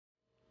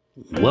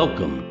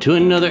Welcome to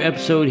another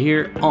episode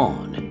here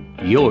on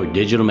Your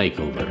Digital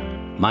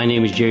Makeover. My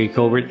name is Jerry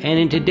Colbert, and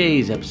in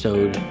today's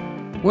episode,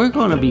 we're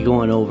going to be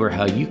going over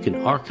how you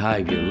can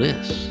archive your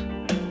lists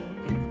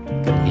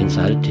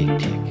inside of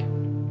TickTick.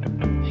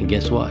 And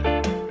guess what?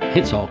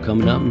 It's all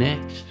coming up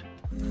next.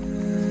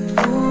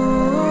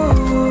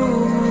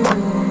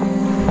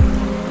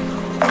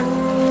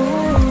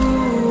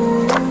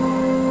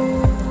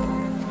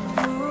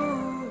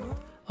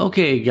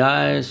 Okay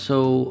guys,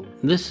 so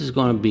this is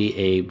going to be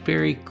a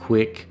very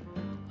quick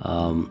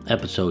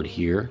episode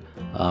here,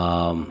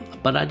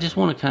 but I just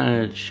want to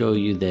kind of show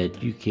you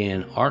that you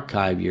can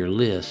archive your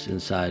lists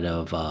inside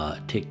of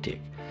TickTick.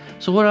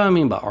 So what do I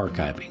mean by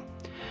archiving?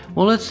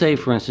 Well, let's say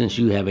for instance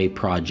you have a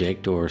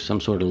project or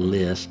some sort of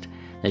list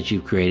that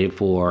you've created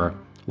for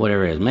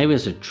whatever it is. Maybe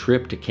it's a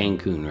trip to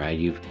Cancun, right?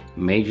 You've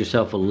made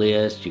yourself a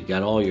list, you've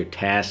got all your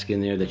tasks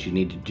in there that you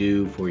need to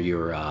do for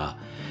your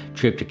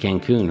trip to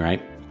Cancun,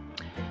 right?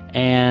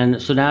 And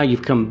so now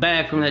you've come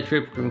back from that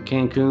trip from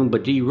Cancun,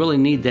 but do you really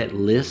need that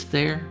list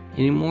there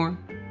anymore?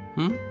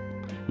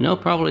 No,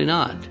 probably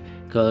not,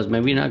 because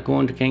maybe you're not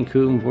going to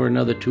Cancun for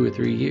another 2 or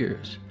 3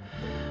 years.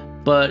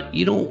 But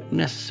you don't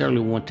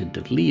necessarily want to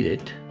delete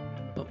it,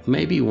 but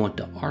maybe you want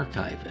to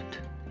archive it.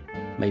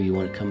 Maybe you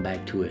want to come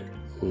back to it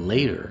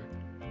later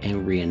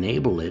and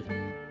re-enable it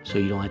so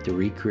you don't have to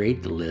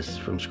recreate the list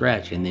from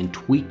scratch and then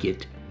tweak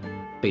it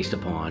based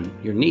upon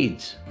your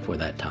needs for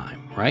that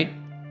time, right?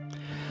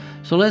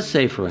 So let's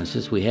say, for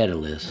instance, we had a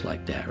list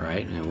like that,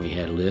 right? And we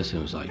had a list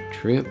and it was like,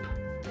 trip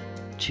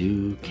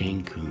to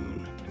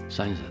Cancun.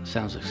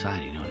 Sounds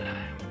exciting, don't it?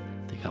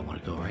 I think I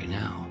want to go right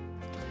now.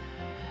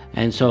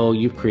 And so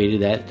you've created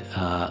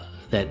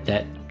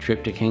that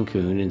trip to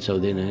Cancun. And so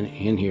then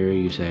in here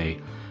you say,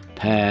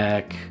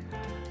 pack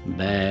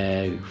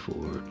bag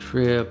for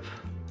trip,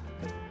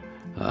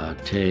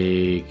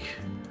 take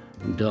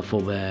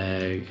duffel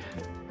bag,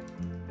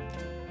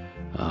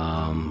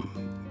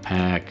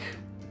 pack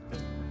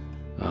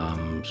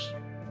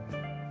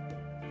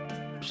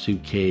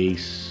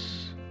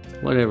suitcase,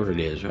 whatever it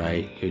is,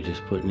 right? You're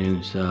just putting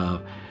in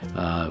stuff,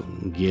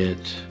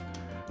 get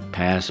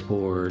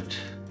passport,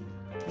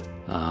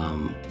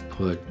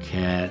 put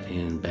cat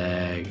in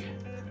bag,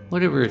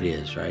 whatever it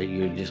is, right?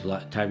 You're just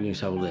typing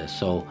yourself a list.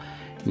 So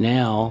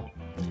now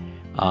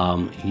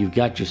you've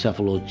got yourself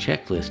a little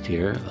checklist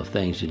here of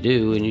things to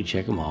do, and you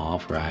check them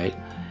off, right?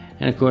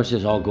 And of course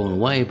it's all going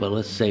away, but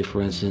let's say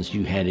for instance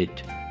you had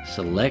it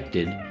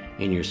selected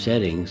in your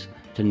settings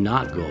to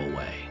not go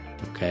away,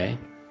 okay?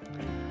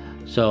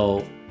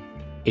 So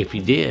if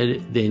you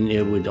did, then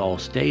it would all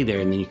stay there,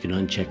 and then you can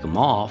uncheck them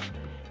off,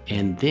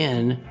 and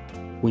then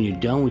when you're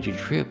done with your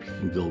trip, you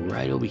can go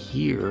right over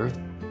here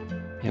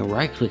and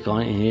right click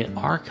on it and hit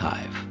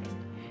archive,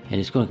 and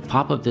it's going to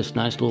pop up this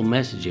nice little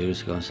message here.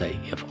 It's going to say,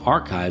 if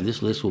archived,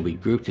 this list will be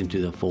grouped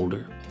into the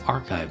folder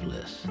archive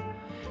list.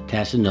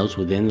 Tasks and notes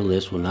within the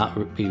list will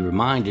not be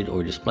reminded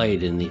or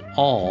displayed in the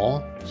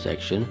all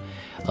section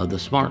of the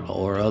smart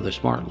or other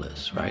smart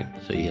lists, right?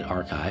 So you hit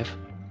archive,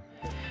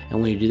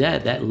 and when you do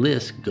that, that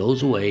list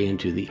goes away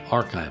into the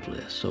archive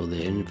list. So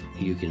then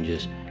you can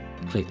just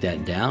click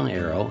that down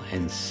arrow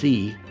and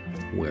see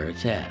where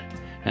it's at.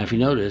 Now if you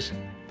notice,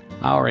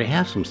 I already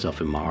have some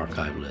stuff in my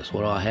archive list.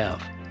 What do I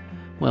have?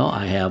 Well,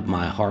 I have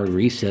my hard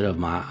reset of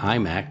my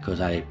iMac, because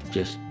I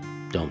just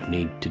don't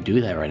need to do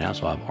that right now,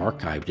 so I've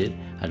archived it.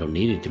 I don't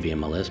need it to be in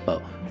my list,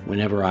 but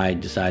whenever I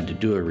decide to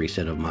do a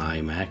reset of my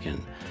iMac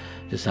and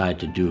decide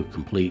to do a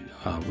complete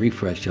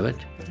refresh of it,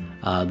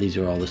 these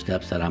are all the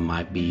steps that I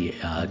might be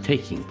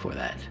taking for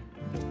that.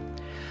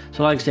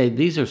 So like I say,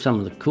 these are some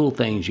of the cool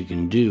things you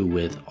can do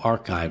with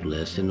archive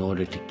lists in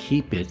order to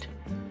keep it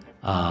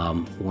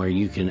where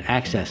you can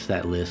access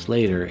that list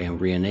later and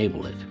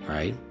re-enable it,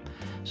 right?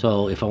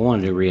 So if I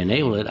wanted to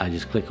re-enable it, I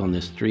just click on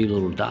this 3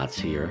 little dots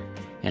here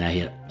and I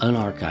hit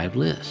unarchive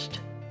list,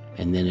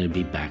 and then it'll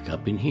be back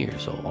up in here.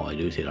 So all I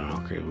do is hit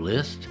unarchive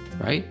list,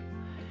 right?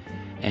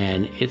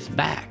 And it's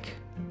back.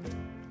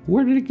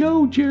 Where did it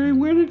go, Jerry?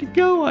 Where did it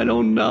go? I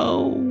don't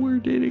know. Where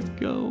did it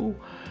go?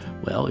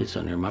 Well, it's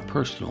under my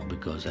personal,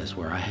 because that's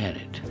where I had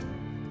it.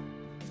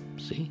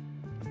 See?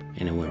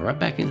 And it went right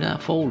back into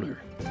that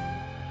folder.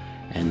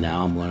 And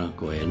now I'm going to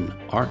go ahead and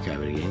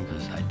archive it again,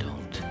 because I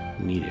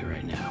don't need it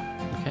right now.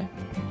 Okay?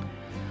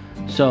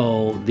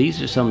 So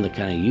these are some of the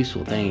kind of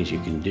useful things you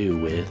can do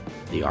with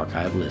the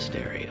archive list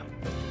area.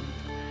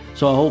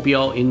 So I hope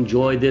y'all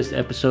enjoyed this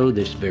episode,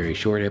 this very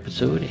short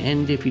episode.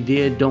 And if you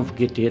did, don't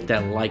forget to hit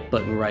that like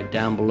button right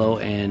down below.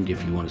 And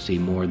if you want to see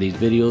more of these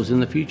videos in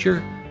the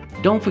future,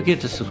 don't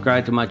forget to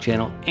subscribe to my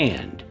channel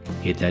and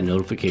hit that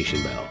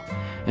notification bell.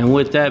 And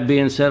with that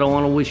being said, I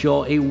want to wish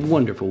y'all a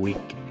wonderful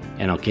week,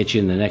 and I'll catch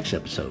you in the next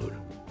episode.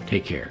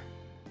 Take care.